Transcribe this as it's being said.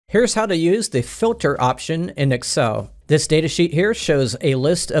Here's how to use the filter option in Excel. This datasheet here shows a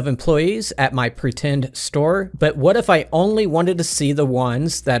list of employees at my pretend store, but what if I only wanted to see the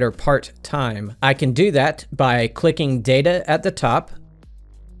ones that are part-time? I can do that by clicking Data at the top,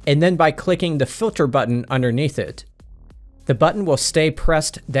 and then by clicking the filter button underneath it. The button will stay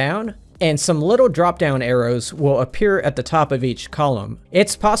pressed down, and some little drop-down arrows will appear at the top of each column.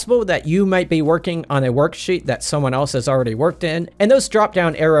 It's possible that you might be working on a worksheet that someone else has already worked in, and those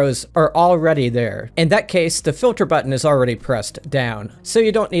drop-down arrows are already there. In that case, the filter button is already pressed down, so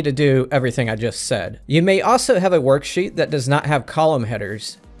you don't need to do everything I just said. You may also have a worksheet that does not have column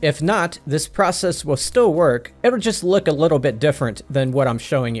headers. If not, this process will still work. It'll just look a little bit different than what I'm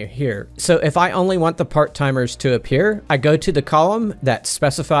showing you here. So if I only want the part-timers to appear, I go to the column that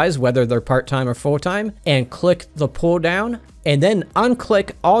specifies whether they're part-time or full-time and click the pull down, and then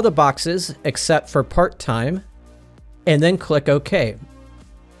unclick all the boxes except for part-time, and then click OK.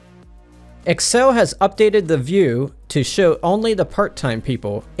 Excel has updated the view to show only the part-time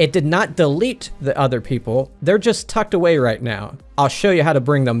people. It did not delete the other people. They're just tucked away right now. I'll show you how to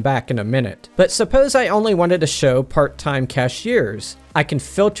bring them back in a minute. But suppose I only wanted to show part-time cashiers. I can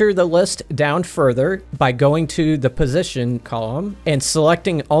filter the list down further by going to the position column and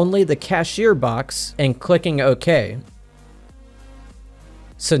selecting only the cashier box and clicking OK.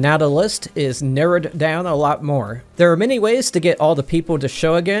 So now the list is narrowed down a lot more. There are many ways to get all the people to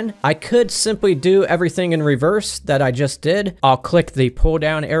show again. I could simply do everything in reverse that I just did. I'll click the pull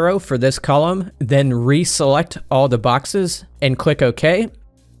down arrow for this column, then reselect all the boxes and click OK.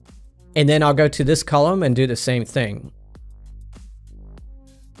 And then I'll go to this column and do the same thing.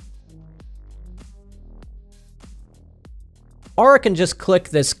 Or I can just click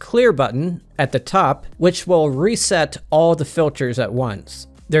this clear button at the top, which will reset all the filters at once.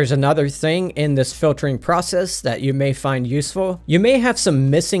 There's another thing in this filtering process that you may find useful. You may have some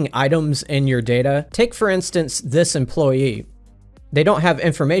missing items in your data. Take for instance this employee. They don't have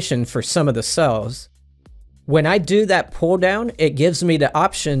information for some of the cells. When I do that pull down, it gives me the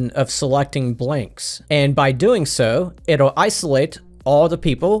option of selecting blanks. And by doing so, it'll isolate all the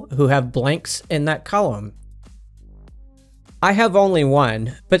people who have blanks in that column. I have only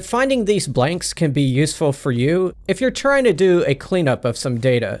one, but finding these blanks can be useful for you if you're trying to do a cleanup of some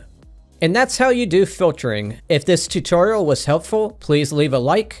data. And that's how you do filtering. If this tutorial was helpful, please leave a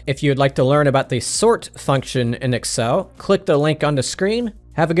like. If you'd like to learn about the sort function in Excel, click the link on the screen.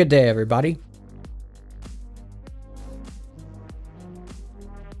 Have a good day, everybody.